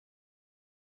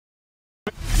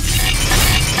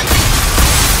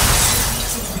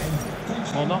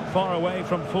Well, not far away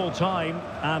from full time,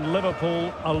 and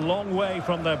Liverpool a long way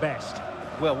from their best.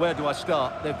 Well, where do I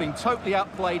start? They've been totally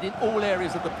outplayed in all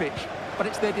areas of the pitch, but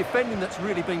it's their defending that's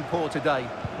really been poor today.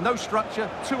 No structure,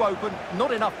 too open,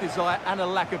 not enough desire, and a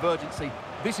lack of urgency.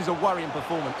 This is a worrying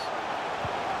performance.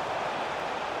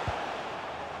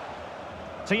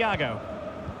 Thiago.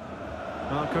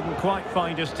 Well, couldn't quite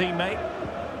find his teammate.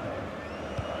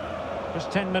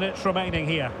 Just 10 minutes remaining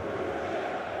here.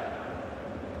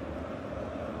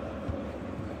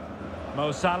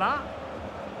 Mo Salah.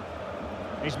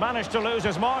 He's managed to lose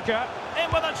his marker. In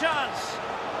with a chance.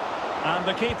 And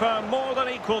the keeper more than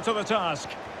equal to the task.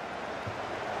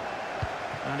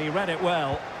 And he read it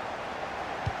well.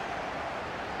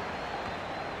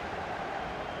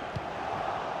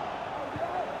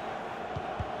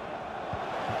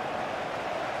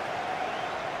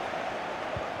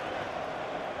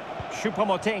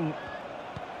 Choupo-Moting.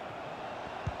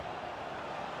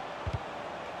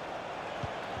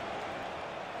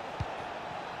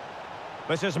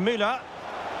 This is Müller.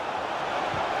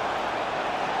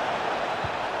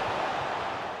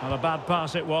 Not a bad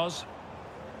pass it was.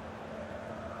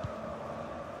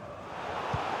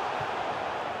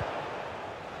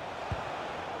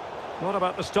 What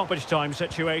about the stoppage time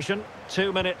situation?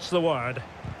 2 minutes the word.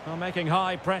 Well, making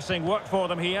high pressing work for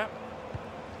them here.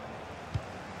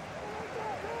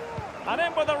 And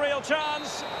in with a real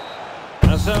chance.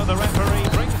 And so the referee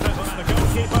brings it and the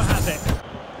goalkeeper has it.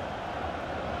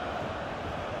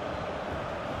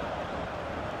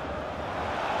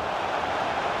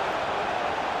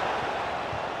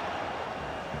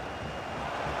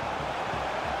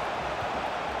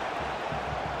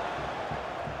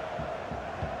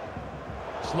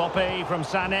 Sloppy from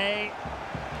Sané.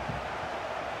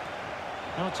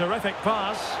 Oh, terrific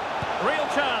pass. Real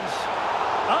chance.